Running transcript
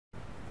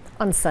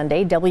On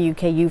Sunday,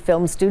 WKU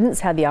film students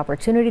had the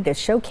opportunity to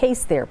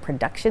showcase their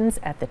productions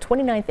at the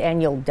 29th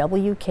annual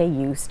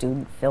WKU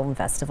Student Film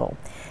Festival.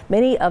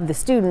 Many of the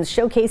students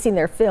showcasing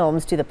their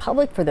films to the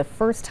public for the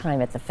first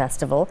time at the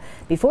festival.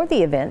 Before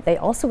the event, they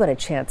also got a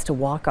chance to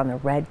walk on the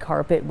red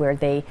carpet where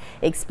they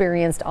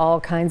experienced all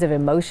kinds of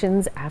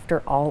emotions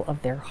after all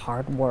of their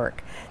hard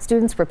work.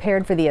 Students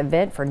prepared for the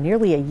event for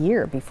nearly a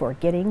year before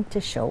getting to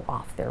show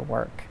off their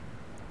work.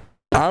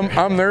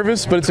 I'm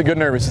nervous, but it's a good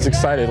nervous. It's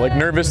excited, like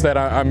nervous that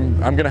I'm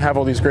gonna have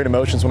all these great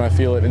emotions when I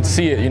feel it and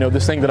see it. You know,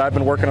 this thing that I've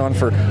been working on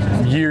for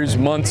years,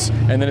 months,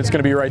 and then it's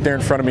gonna be right there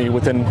in front of me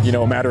within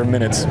a matter of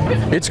minutes.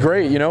 It's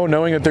great,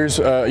 knowing that there's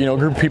a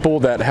group of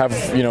people that have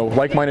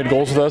like-minded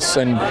goals with us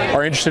and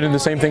are interested in the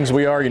same things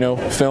we are.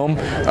 Film,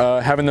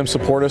 having them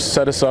support us,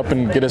 set us up,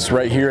 and get us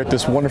right here at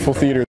this wonderful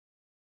theater.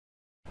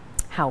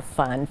 How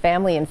fun!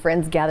 Family and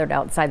friends gathered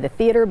outside the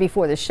theater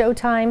before the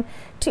showtime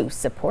to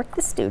support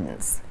the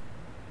students.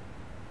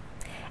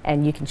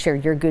 And you can share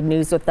your good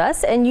news with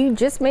us, and you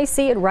just may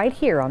see it right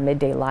here on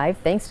Midday Live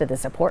thanks to the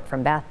support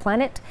from Bath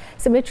Planet.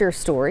 Submit your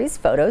stories,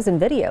 photos, and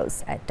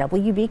videos at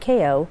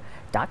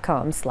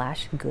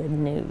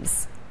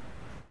wbko.com/goodnews.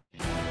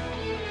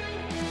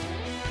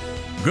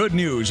 Good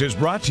News is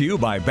brought to you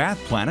by Bath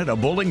Planet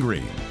of Bowling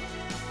Green.